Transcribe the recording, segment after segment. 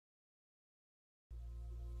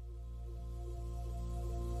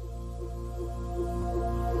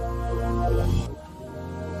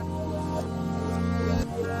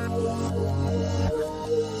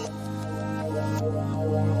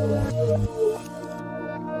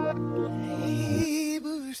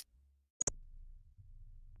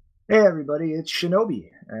Hey everybody, it's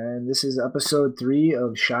Shinobi, and this is episode 3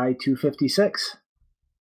 of SHI256.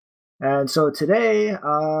 And so today,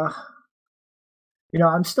 I'm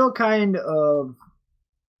still kind of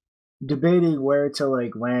debating where to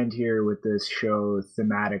land here with this show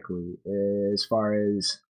thematically, as far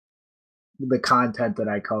as the content that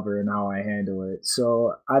I cover and how I handle it.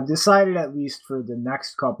 So I've decided, at least for the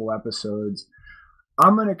next couple episodes,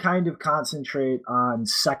 I'm going to kind of concentrate on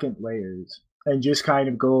second layers and just kind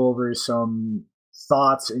of go over some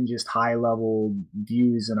thoughts and just high level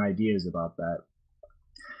views and ideas about that.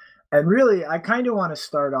 And really, I kind of want to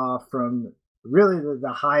start off from really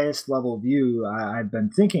the highest level view. I've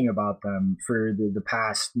been thinking about them for the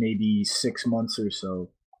past maybe 6 months or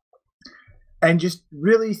so. And just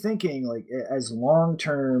really thinking as long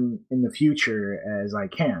term in the future as I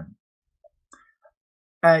can.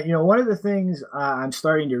 One of the things I'm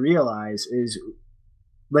starting to realize is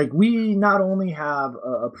we not only have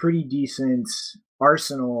a pretty decent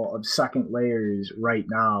arsenal of second layers right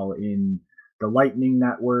now in the Lightning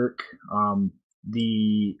Network,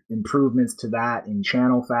 the improvements to that in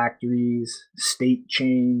channel factories, state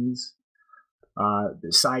chains,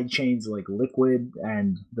 the side chains like Liquid,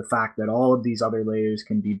 and the fact that all of these other layers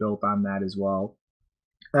can be built on that as well.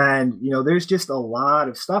 And there's just a lot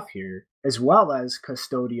of stuff here, as well as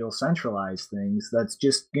custodial centralized things that's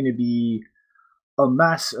just going to be a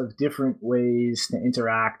mess of different ways to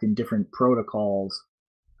interact in different protocols.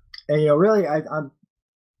 And really, I'm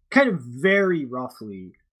kind of very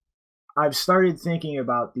roughly, I've started thinking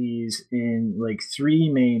about these in three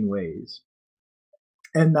main ways.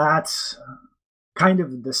 And that's kind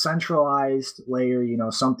of the centralized layer,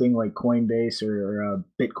 something like Coinbase or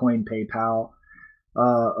Bitcoin PayPal,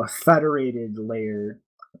 a federated layer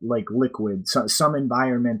like Liquid, some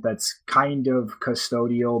environment that's kind of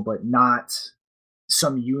custodial but not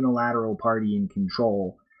some unilateral party in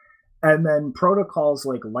control, and then protocols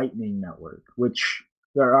like Lightning Network, which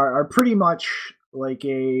are pretty much like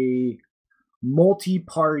a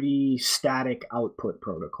multi-party static output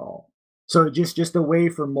protocol. So just a way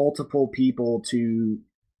for multiple people to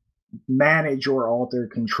manage or alter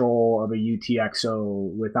control of a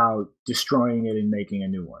UTXO without destroying it and making a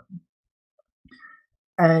new one.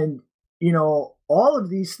 And all of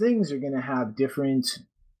these things are going to have different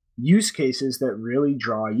use cases that really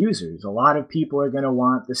draw users. A lot of people are going to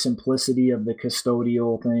want the simplicity of the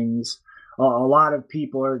custodial things. A lot of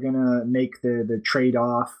people are going to make the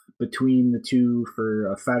trade-off between the two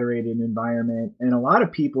for a federated environment. And a lot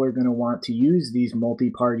of people are going to want to use these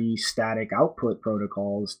multi-party static output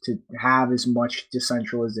protocols to have as much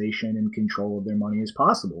decentralization and control of their money as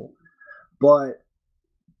possible. But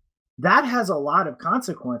that has a lot of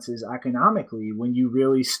consequences economically when you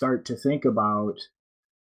really start to think about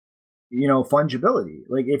fungibility.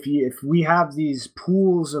 Like if we have these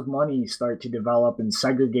pools of money start to develop and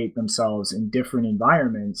segregate themselves in different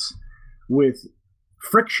environments with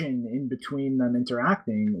friction in between them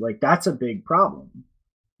interacting, that's a big problem.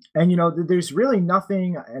 And there's really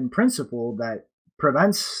nothing in principle that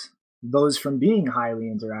prevents those from being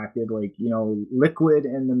highly interactive. Liquid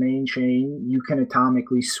and the main chain, you can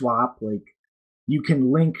atomically swap, you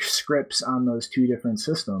can link scripts on those two different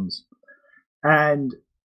systems. And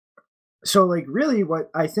so really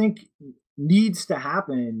what I think needs to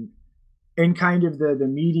happen in kind of the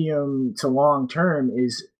medium to long term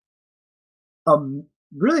is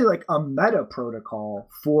really a meta protocol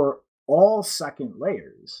for all second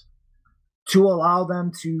layers to allow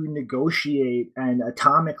them to negotiate and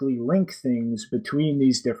atomically link things between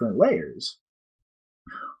these different layers.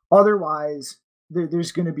 Otherwise,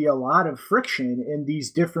 there's going to be a lot of friction in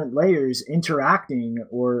these different layers interacting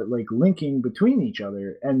or linking between each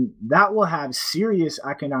other. And that will have serious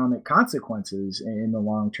economic consequences in the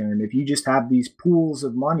long term if you just have these pools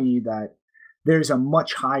of money that there's a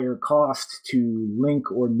much higher cost to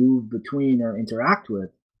link or move between or interact with.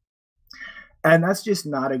 And that's just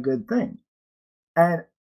not a good thing. And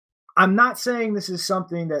I'm not saying this is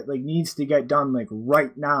something that needs to get done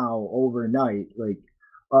right now overnight.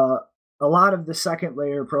 A lot of the second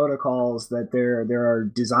layer protocols that there are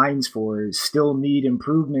designs for still need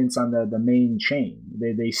improvements on the main chain.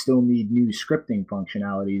 They still need new scripting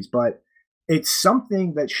functionalities, but it's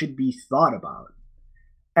something that should be thought about.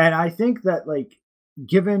 And I think that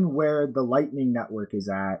given where the Lightning Network is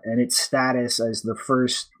at and its status as the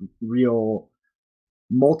first real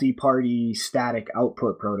multi-party static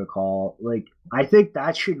output protocol, I think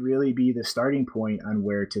that should really be the starting point on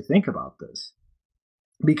where to think about this.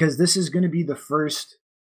 Because this is going to be the first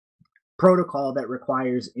protocol that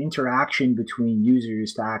requires interaction between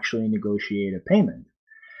users to actually negotiate a payment.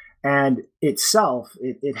 And itself,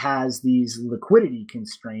 it has these liquidity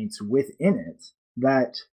constraints within it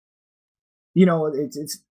that,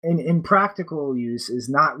 it's in practical use is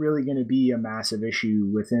not really going to be a massive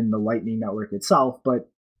issue within the Lightning Network itself, but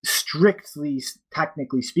strictly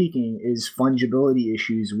technically speaking is fungibility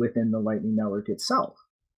issues within the Lightning Network itself.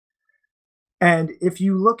 And if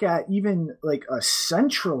you look at even like a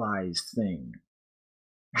centralized thing,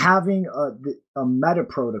 having a meta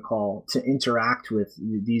protocol to interact with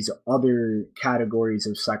these other categories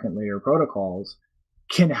of second layer protocols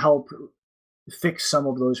can help fix some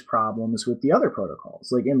of those problems with the other protocols.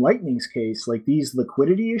 Like in Lightning's case, like these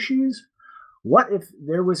liquidity issues, what if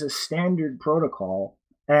there was a standard protocol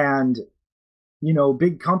and,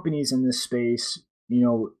 big companies in this space,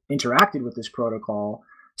 interacted with this protocol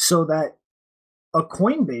so that a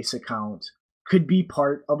Coinbase account could be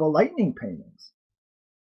part of a Lightning payment,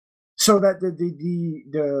 so that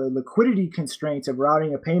the liquidity constraints of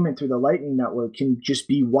routing a payment through the Lightning Network can just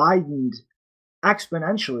be widened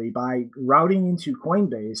exponentially by routing into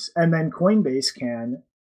Coinbase, and then Coinbase can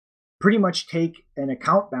pretty much take an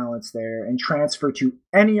account balance there and transfer to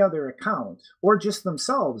any other account, or just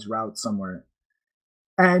themselves route somewhere,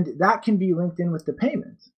 and that can be linked in with the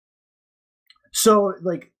payment. So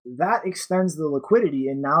like that extends the liquidity,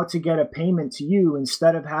 and now to get a payment to you,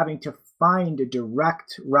 instead of having to find a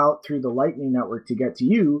direct route through the Lightning Network to get to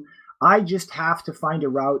you, I just have to find a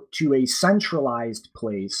route to a centralized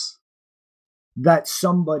place that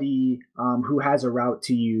somebody who has a route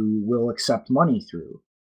to you will accept money through.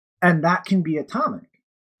 And that can be atomic.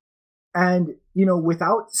 And,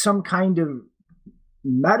 without some kind of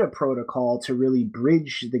meta protocol to really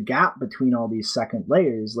bridge the gap between all these second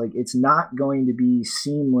layers, like it's not going to be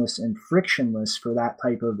seamless and frictionless for that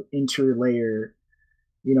type of interlayer,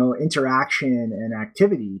 interaction and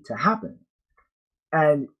activity to happen.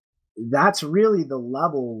 And that's really the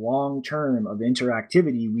level long term of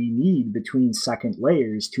interactivity we need between second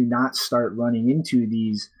layers to not start running into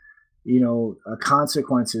these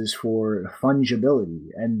consequences for fungibility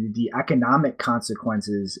and the economic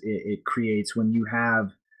consequences it creates when you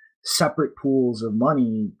have separate pools of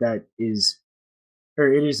money that is,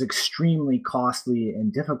 or it is extremely costly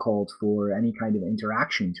and difficult for any kind of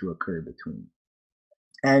interaction to occur between.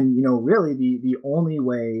 And really the only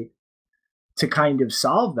way to kind of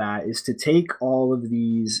solve that is to take all of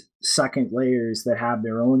these second layers that have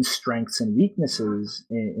their own strengths and weaknesses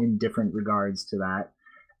in different regards to that,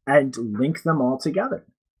 and link them all together.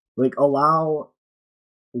 Like allow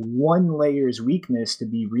one layer's weakness to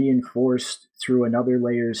be reinforced through another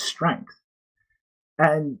layer's strength.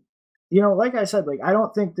 And like I said, like I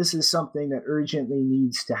don't think this is something that urgently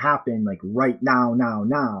needs to happen like right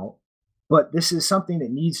now, but this is something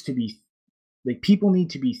that needs to be, like, people need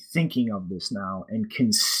to be thinking of this now and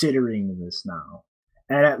considering this now,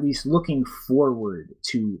 and at least looking forward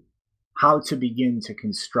to how to begin to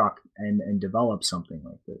construct and develop something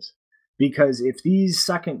like this. Because if these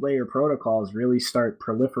second layer protocols really start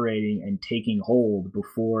proliferating and taking hold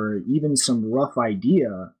before even some rough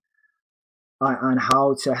idea on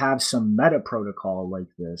how to have some meta protocol like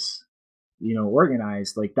this,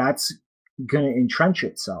 organized, like that's going to entrench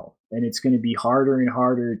itself, and it's going to be harder and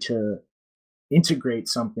harder to integrate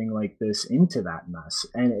something like this into that mess,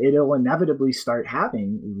 and it'll inevitably start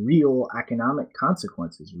having real economic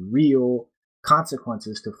consequences, real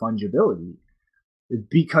consequences to fungibility,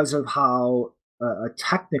 because of how a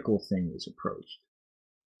technical thing is approached.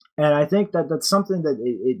 And I think that that's something that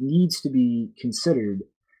it needs to be considered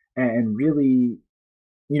and really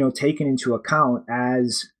taken into account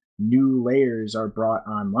as new layers are brought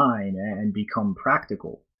online and become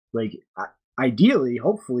practical. Like ideally,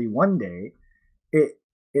 hopefully one day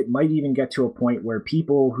it might even get to a point where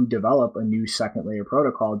people who develop a new second layer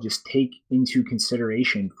protocol just take into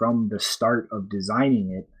consideration from the start of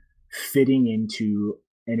designing it fitting into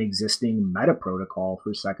an existing meta protocol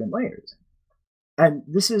for second layers. And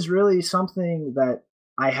this is really something that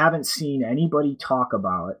I haven't seen anybody talk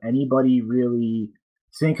about, anybody really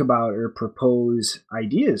think about or propose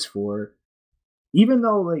ideas for, even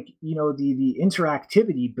though, like, the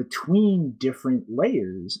interactivity between different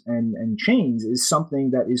layers and chains is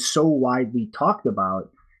something that is so widely talked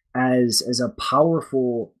about as a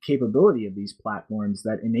powerful capability of these platforms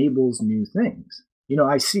that enables new things.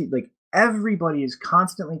 I see, like, everybody is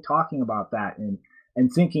constantly talking about that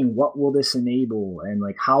and thinking, what will this enable and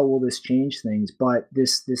like how will this change things? But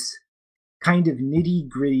this kind of nitty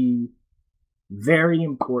gritty, very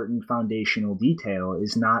important foundational detail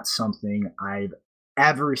is not something I've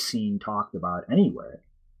ever seen talked about anywhere.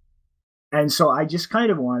 And so I just kind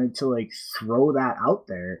of wanted to like throw that out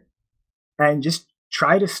there and just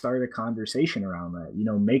try to start a conversation around that.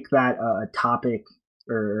 Make that a topic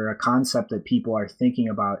or a concept that people are thinking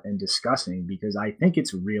about and discussing, because I think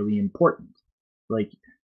it's really important. Like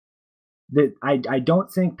that, I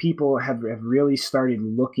don't think people have really started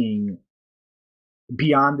looking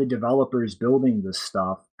beyond the developers building this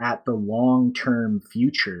stuff at the long term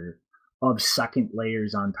future of second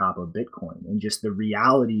layers on top of Bitcoin, and just the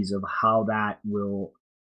realities of how that will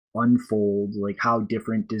unfold, like how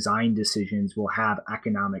different design decisions will have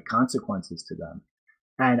economic consequences to them.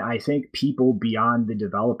 And I think people beyond the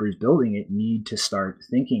developers building it need to start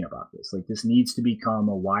thinking about this. Like, this needs to become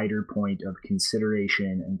a wider point of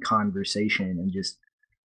consideration and conversation, and just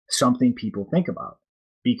something people think about,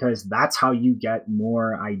 because that's how you get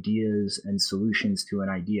more ideas and solutions to an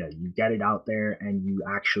idea. You get it out there and you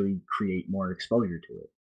actually create more exposure to it.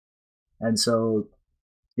 And so,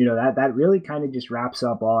 that really kind of just wraps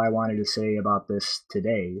up all I wanted to say about this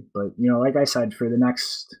today. But, like I said, for the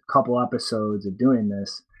next couple episodes of doing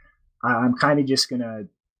this, I'm kind of just going to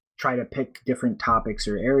try to pick different topics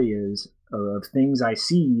or areas of things I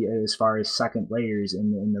see as far as second layers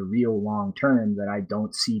in the real long term that I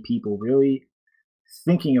don't see people really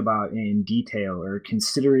thinking about in detail, or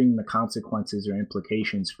considering the consequences or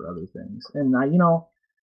implications for other things. And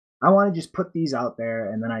I want to just put these out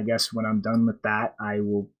there, and then I guess when I'm done with that, I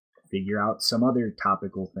will figure out some other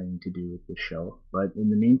topical thing to do with the show. But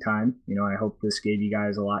in the meantime, I hope this gave you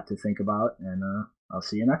guys a lot to think about, and I'll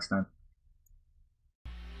see you next time.